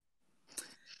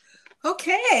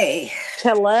Okay.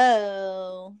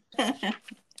 Hello. All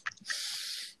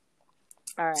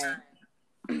right.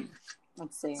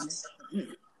 Let's see.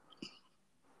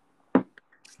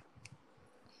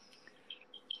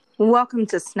 Welcome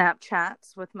to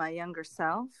Snapchats with my younger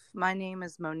self. My name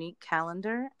is Monique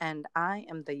Callender, and I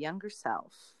am the younger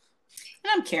self.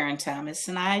 I'm Karen Thomas,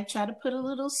 and I try to put a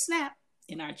little snap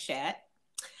in our chat.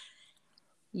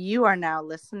 You are now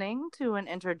listening to an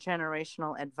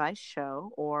intergenerational advice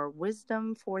show or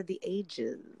wisdom for the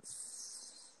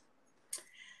ages.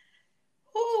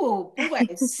 Oh, boy.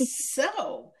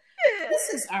 So,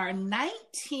 this is our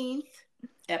 19th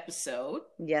episode.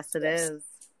 Yes, it is.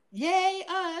 Yay,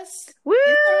 us. Woo!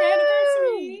 It's our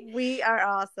anniversary. We are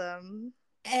awesome.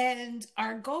 And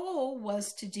our goal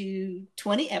was to do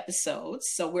 20 episodes.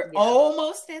 So, we're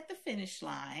almost at the finish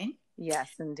line.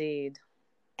 Yes, indeed.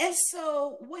 And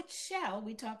so, what shall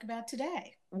we talk about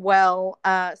today? Well,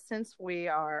 since we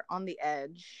are on the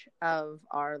edge of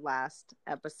our last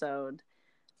episode,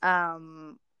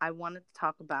 I wanted to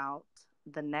talk about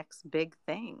the next big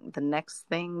thing, the next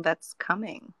thing that's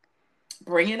coming.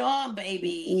 Bring it on,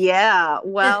 baby. Yeah,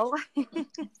 well,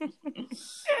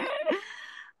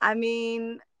 I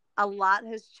mean, a lot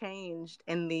has changed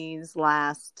in these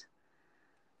last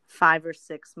 5 or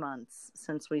 6 months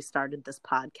since we started this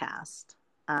podcast.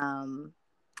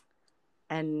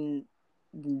 And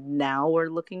now we're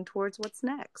looking towards what's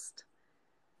next.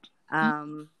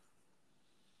 I'm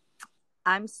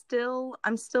still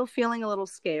feeling a little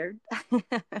scared,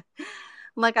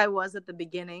 like I was at the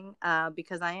beginning,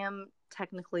 because I am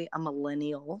technically a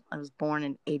millennial. I was born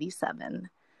in 87.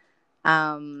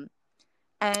 And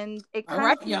it all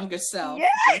right, younger self. Yeah.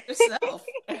 Younger self.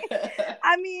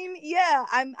 I mean, yeah,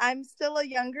 I'm still a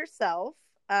younger self.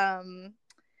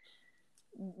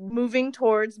 Moving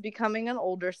towards becoming an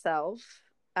older self.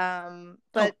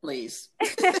 But please.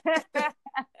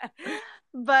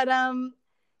 But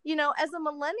you know, as a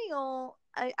millennial,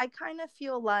 I kind of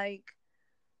feel like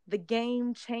the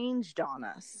game changed on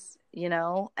us, you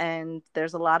know, and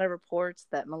there's a lot of reports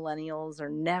that millennials are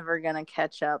never going to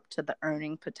catch up to the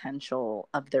earning potential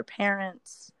of their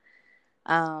parents.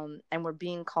 And we're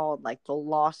being called like the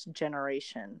lost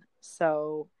generation.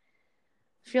 So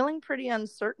feeling pretty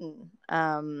uncertain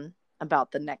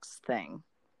about the next thing.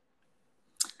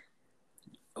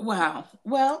 Wow.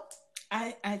 Well,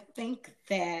 I think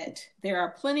that there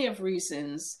are plenty of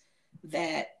reasons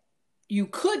that you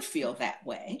could feel that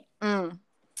way.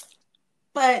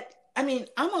 But, I mean,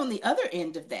 I'm on the other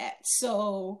end of that.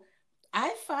 So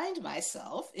I find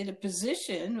myself in a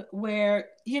position where,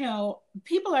 you know,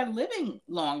 people are living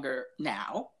longer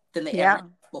now than they ever have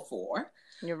before.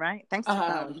 You're right. Thanks,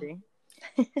 technology.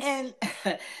 And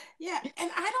yeah,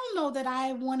 and I don't know that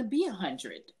I want to be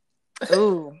 100.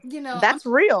 Ooh, you know, that's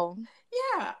real.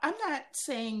 Yeah, I'm not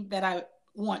saying that I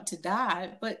want to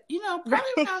die, but you know,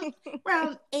 probably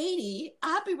around 80,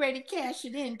 I'll be ready to cash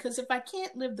it in, because if I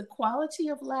can't live the quality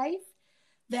of life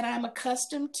that I'm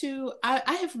accustomed to,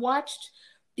 I have watched,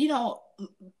 you know,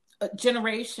 a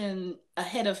generation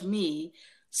ahead of me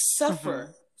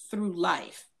suffer through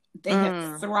life. They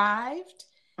have thrived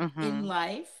in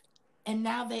life, and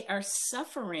now they are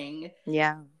suffering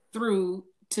through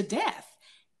to death.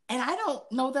 And I don't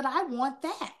know that I want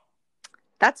that.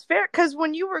 That's fair, because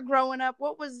when you were growing up,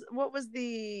 what was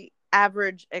the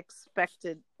average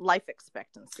expected life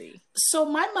expectancy? So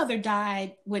my mother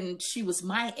died when she was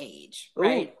my age,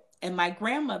 right? Ooh. And my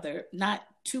grandmother not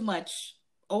too much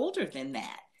older than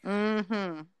that.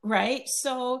 Right?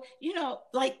 So, you know,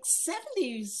 like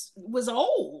 70s was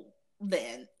old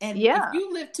then. And if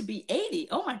you live to be 80,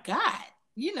 oh my God.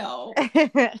 You know,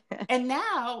 and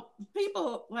now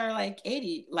people are like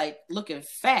 80, like looking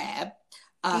fab.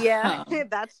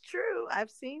 That's true.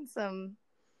 I've seen some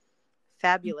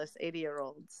fabulous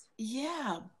 80-year-olds.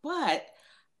 Yeah, but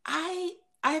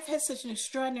I've had such an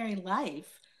extraordinary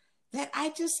life that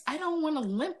I don't want to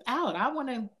limp out. I want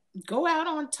to go out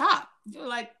on top,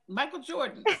 like Michael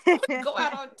Jordan. Go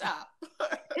out on top.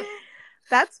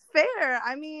 That's fair.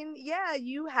 I mean, yeah,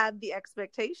 you had the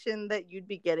expectation that you'd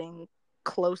be getting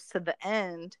close to the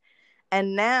end,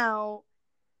 and now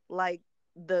like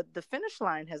the finish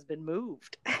line has been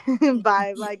moved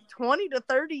by like 20 to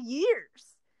 30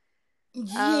 years.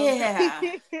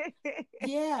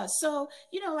 Yeah, so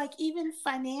you know, like even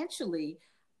financially,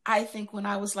 I think when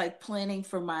I was like planning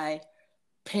for my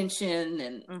pension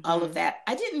and all of that,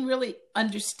 I didn't really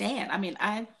understand. I mean,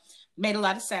 I made a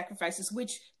lot of sacrifices,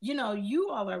 which, you know, you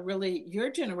all are really, your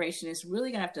generation is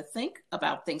really gonna have to think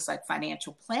about things like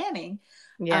financial planning.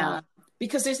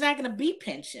 because there's not going to be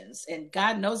pensions, and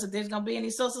God knows that there's going to be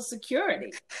any Social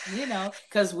Security,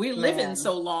 because we're living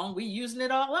so long, we're using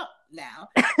it all up now.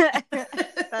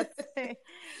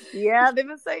 Yeah, they've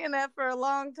been saying that for a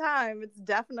long time. That's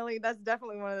definitely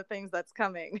one of the things that's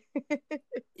coming.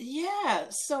 Yeah.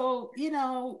 So,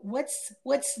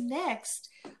 what's next?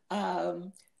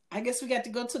 I guess we got to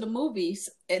go to the movies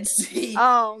and see.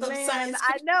 Oh man,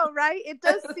 I know, right? It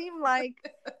seems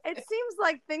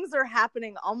like things are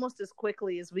happening almost as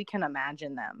quickly as we can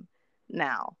imagine them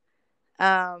now.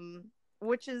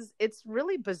 It's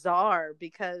really bizarre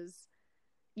because,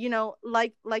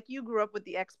 like you grew up with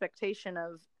the expectation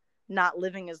of not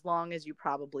living as long as you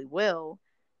probably will.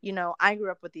 I grew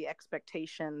up with the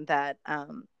expectation that,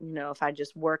 if I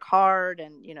just work hard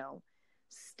and,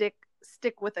 stick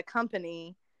with a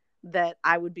company, that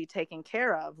I would be taken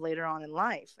care of later on in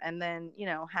life. And then,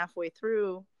 halfway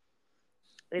through,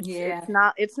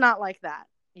 it's not like that,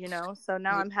 so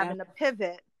now I'm having to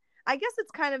pivot. I guess it's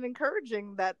kind of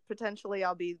encouraging that potentially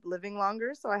I'll be living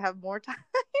longer, so I have more time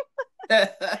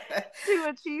to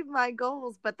achieve my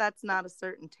goals, but that's not a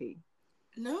certainty.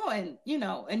 No. And,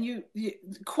 you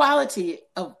quality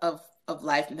of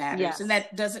life matters. Yes. And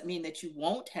that doesn't mean that you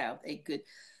won't have a good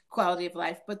quality of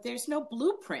life, but there's no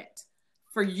blueprint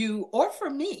for you or for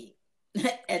me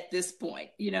at this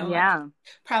point. Yeah.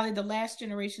 Probably the last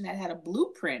generation that had a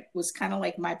blueprint was kind of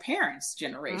like my parents'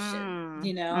 generation,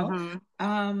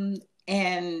 Mm-hmm.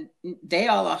 And they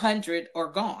all 100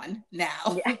 or gone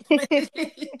now.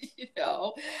 Yeah.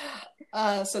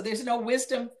 So there's no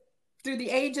wisdom through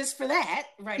the ages for that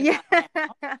about now.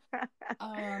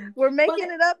 We're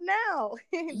making it up now.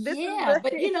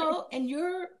 But and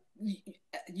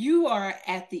you are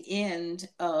at the end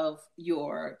of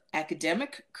your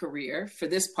academic career for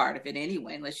this part of it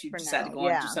anyway, unless you decide to go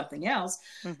on and do something else.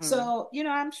 Mm-hmm. So,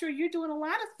 I'm sure you're doing a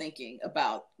lot of thinking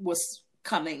about what's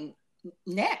coming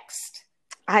next.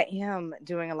 I am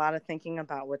doing a lot of thinking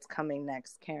about what's coming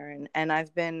next, Karen. And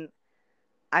I've been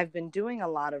doing a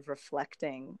lot of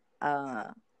reflecting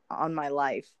on my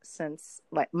life since,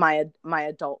 like, my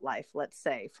adult life, let's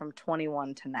say from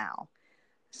 21 to now.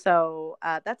 So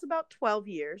that's about 12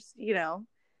 years,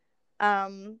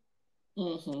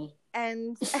 Mm-hmm.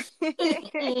 And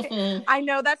I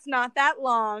know that's not that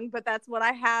long, but that's what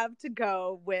I have to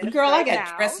go with. Girl, I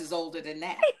got dresses older than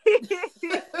that.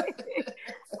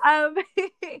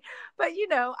 But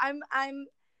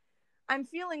I'm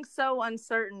feeling so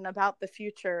uncertain about the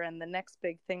future and the next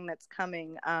big thing that's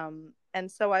coming. And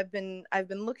so I've been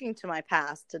looking to my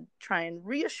past to try and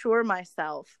reassure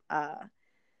myself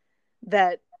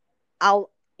that I'll,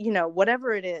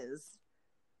 whatever it is,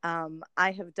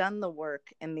 I have done the work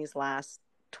in these last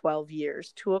 12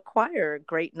 years to acquire a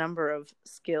great number of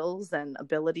skills and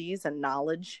abilities and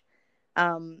knowledge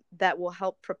that will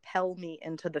help propel me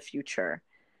into the future.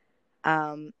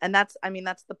 And that's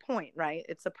the point, right?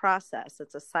 It's a process,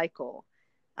 it's a cycle.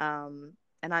 And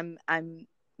I'm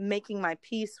making my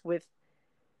peace with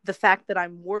the fact that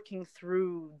I'm working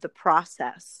through the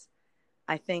process.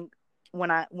 I think when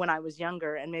I was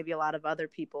younger, and maybe a lot of other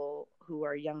people who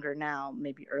are younger now,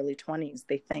 maybe early 20s,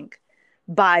 they think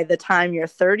by the time you're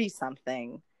 30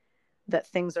 something that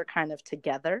things are kind of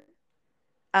together.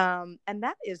 And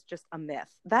that is just a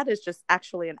myth. That is just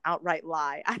actually an outright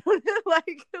lie. I don't know,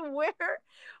 like,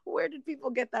 where did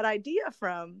people get that idea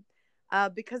from?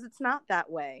 Because it's not that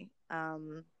way.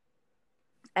 And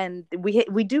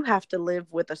we do have to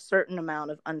live with a certain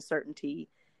amount of uncertainty,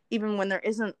 even when there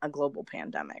isn't a global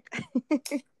pandemic.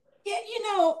 Yeah,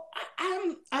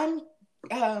 I'm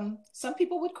some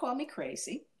people would call me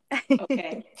crazy.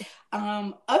 Okay.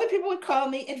 Other people would call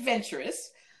me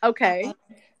adventurous. Okay.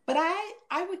 But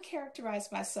I would characterize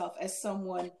myself as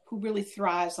someone who really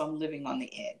thrives on living on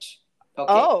the edge.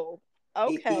 Okay. Oh,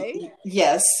 okay.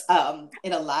 Yes,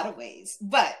 in a lot of ways.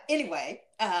 But anyway,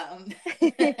 I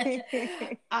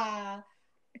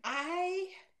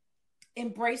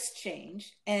embrace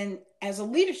change, and as a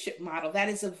leadership model, that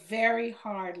is a very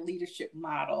hard leadership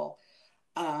model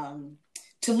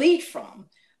to lead from,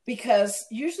 because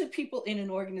usually people in an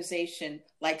organization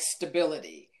like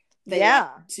stability. They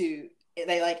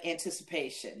like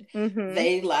anticipation. Mm-hmm.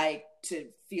 They like to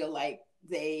feel like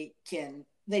they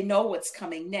know what's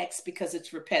coming next because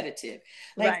it's repetitive.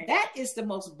 Like, that is the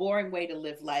most boring way to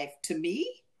live life to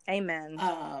me. Amen.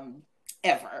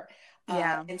 Ever.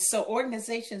 Yeah. And so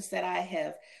organizations that I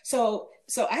have, so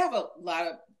I have a lot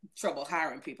of trouble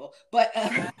hiring people, but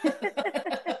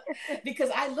because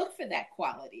I look for that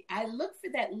quality. I look for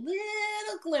that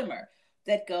little glimmer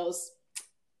that goes,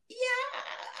 yeah,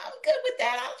 I'm good with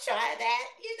that. I'll try that.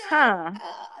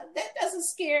 That doesn't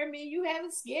scare me. You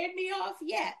haven't scared me off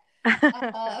yet.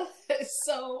 Uh,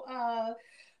 so,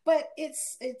 but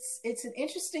it's an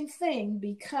interesting thing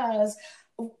because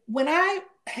when I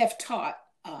have taught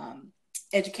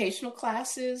educational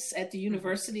classes at the Mhm.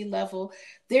 university level,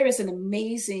 there is an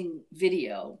amazing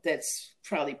video that's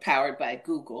probably powered by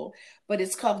Google, but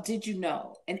it's called Did You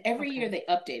Know? And every Okay. year they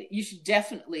update it. You should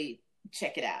definitely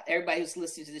check it out. Everybody who's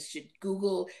listening to this should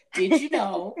Google Did You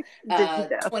Know Did you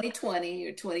know? 2020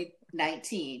 or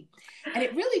 2019. And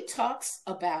it really talks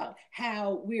about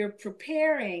how we're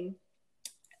preparing,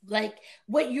 like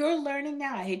what you're learning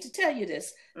now. I hate to tell you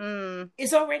this, Mm,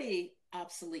 is already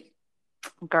obsolete.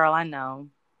 girl, I know.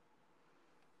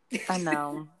 I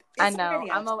know. I It's know.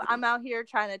 already I'm obsolete. out here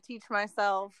trying to teach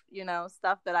myself,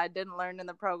 stuff that I didn't learn in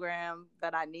the program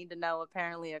that I need to know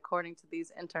apparently according to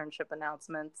these internship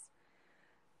announcements.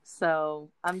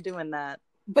 So, I'm doing that.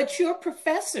 But your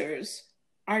professors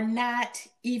are not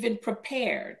even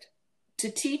prepared to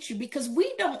teach you because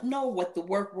we don't know what the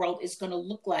work world is going to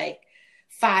look like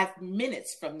 5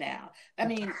 minutes from now. I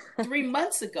mean, 3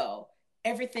 months ago,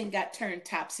 everything got turned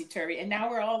topsy turvy, and now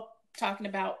we're all talking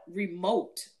about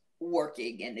remote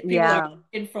working, and people are Yeah.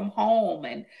 working from home,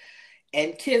 and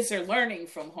kids are learning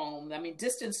from home. I mean,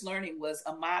 distance learning was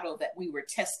a model that we were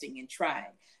testing and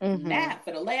trying. Mhm. Now,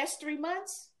 for the last 3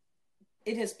 months,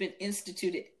 it has been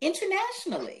instituted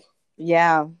internationally.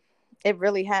 Yeah. It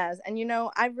really has. And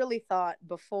I really thought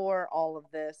before all of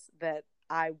this that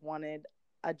I wanted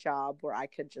a job where I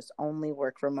could just only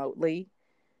work remotely,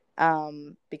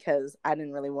 because I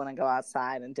didn't really want to go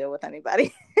outside and deal with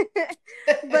anybody.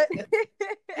 But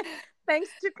thanks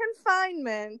to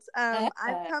confinement,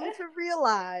 I've come to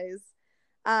realize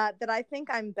that I think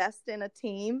I'm best in a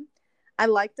team. I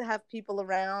like to have people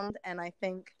around, and I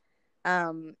think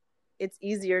um, it's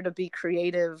easier to be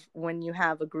creative when you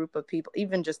have a group of people,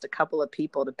 even just a couple of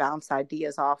people to bounce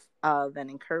ideas off of and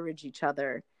encourage each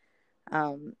other.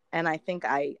 And I think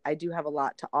I do have a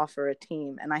lot to offer a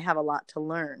team, and I have a lot to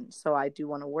learn. So I do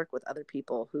want to work with other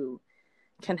people who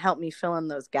can help me fill in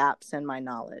those gaps in my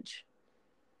knowledge.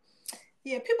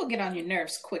 Yeah, people get on your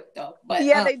nerves quick though, but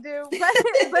Yeah, they do, but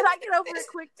I get over it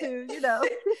quick too.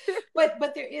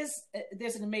 but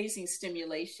there's an amazing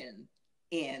stimulation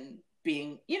in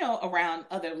being, around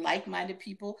other like-minded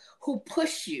people who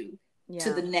push you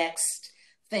to the Yeah. next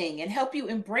thing and help you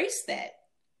embrace that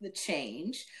the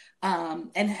change,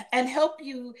 and help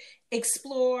you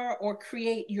explore or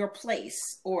create your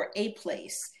place or a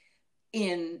place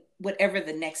in whatever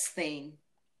the next thing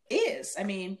is. I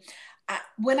mean,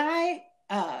 when I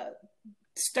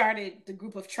started the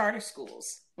group of charter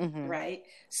schools, Hmm. right?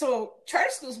 So charter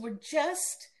schools were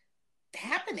just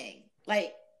happening.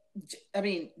 Like, I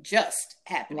mean, just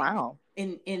happening. Wow.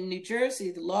 In New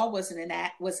Jersey, the law was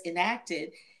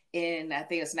enacted in, I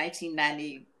think it was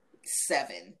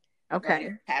 1997, right? Okay.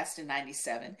 It passed in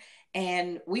 97.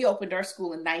 And we opened our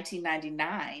school in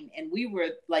 1999, and we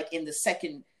were like in the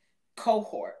second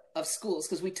cohort of schools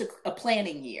because we took a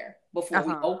planning year before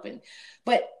we Uh-huh. opened.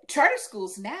 But charter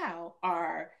schools now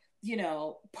are,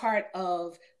 part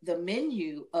of the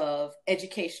menu of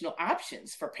educational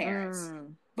options for parents.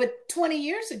 Mm, But 20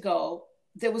 years ago,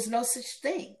 there was no such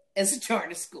thing as a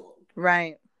charter school,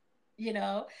 right. you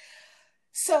know?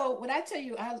 So when I tell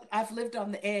you I've lived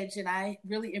on the edge and I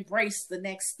really embrace the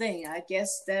next thing, I guess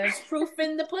there's proof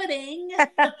in the pudding.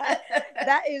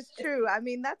 That is true. I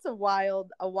mean, that's a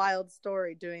wild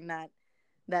story doing that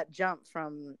jump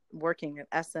from working at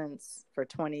Essence for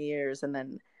 20 years and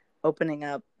then opening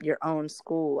up your own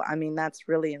school. I mean, that's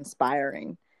really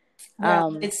inspiring. Well,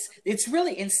 Um, it's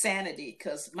really insanity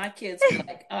because my kids be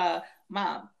like,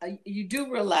 Mom, you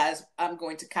do realize I'm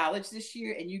going to college this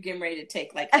year and you getting ready to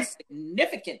take like a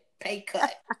significant pay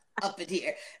cut up in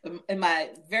here." And my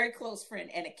very close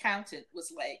friend, an accountant,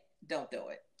 was like, "Don't do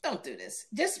it. Don't do this.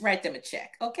 Just write them a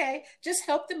check, okay? Just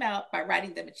help them out by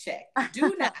writing them a check.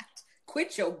 Do not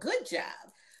quit your good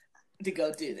job to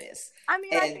go do this." I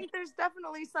mean, I And think there's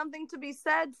definitely something to be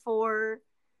said for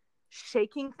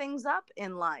shaking things up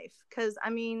in life. Because,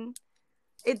 I mean,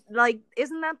 it like,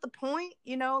 isn't that the point?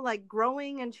 Like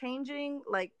growing and changing.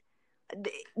 Like,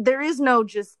 there is no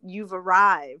just you've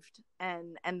arrived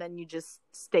and then you just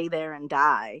stay there and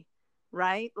die,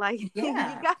 right? Like you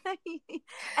yeah, gotta,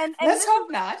 and let's this is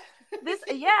hope not. this,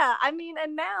 yeah. I mean,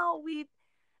 and now we,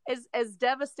 as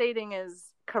devastating as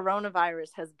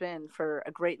coronavirus has been for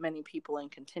a great many people and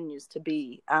continues to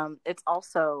be, it's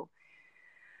also,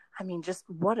 I mean, just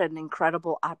what an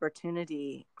incredible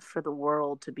opportunity for the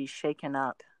world to be shaken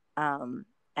up,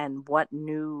 and what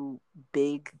new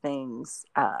big things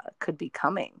could be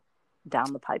coming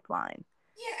down the pipeline.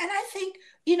 Yeah, and I think,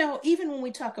 even when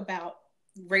we talk about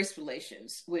race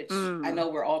relations, which I Mm. know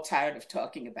we're all tired of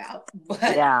talking about,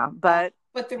 Yeah, but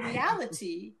the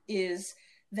reality is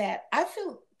that I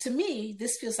feel, to me,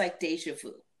 this feels like deja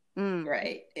vu, mm,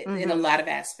 right? In a mm-hmm. lot of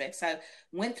aspects. I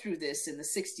went through this in the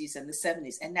 60s and the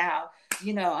 70s, and now,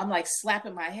 I'm like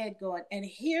slapping my head going, and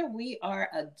here we are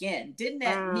again. Didn't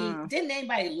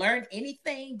anybody learn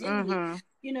anything? Didn't we,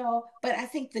 Mm-hmm. but I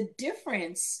think the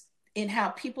difference in how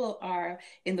people are,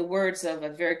 in the words of a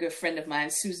very good friend of mine,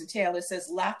 Susan Taylor, says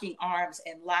locking arms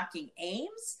and locking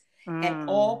aims, and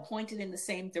all Mm. pointed in the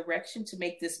same direction to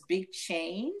make this big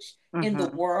change in the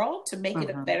Mm-hmm. world, to make it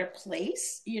a Mm-hmm. better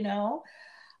place.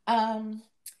 um,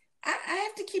 I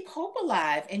have to keep hope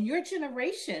alive. And your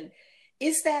generation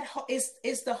is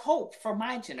the hope for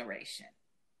my generation.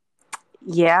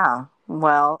 Yeah.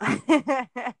 Well,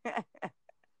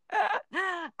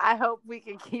 I hope we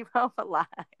can keep hope alive.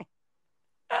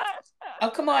 Oh,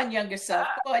 come on, younger self.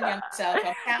 Come on, younger self.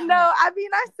 I'm counting on. No, I mean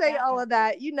I say Counting all on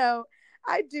of you. that.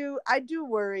 I do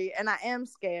worry and I am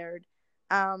scared.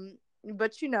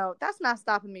 But that's not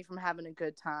stopping me from having a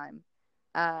good time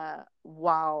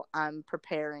while I'm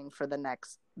preparing for the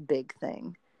next big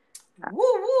thing. Woo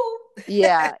woo.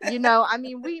 Yeah, I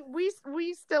mean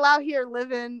we still out here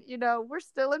living, we're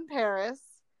still in Paris.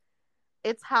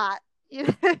 It's hot, you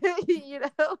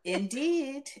know.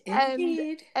 Indeed, and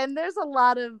indeed. and there's a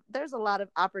lot of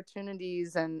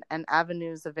opportunities and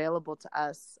avenues available to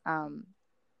us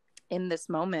in this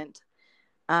moment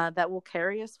that will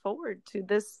carry us forward to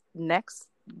this next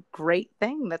great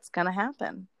thing that's going to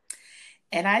happen.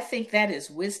 And I think that is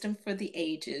wisdom for the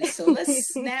ages. So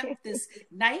let's snap this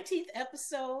 19th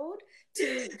episode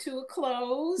to a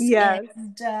close, Yes.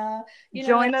 and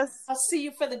Join us. I'll see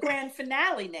you for the grand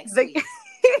finale next The, week.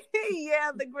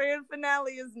 yeah, the grand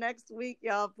finale is next week,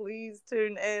 y'all. Please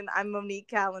tune in. I'm Monique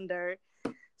Callender.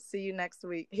 See you next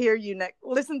week.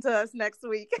 Listen to us next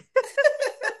week.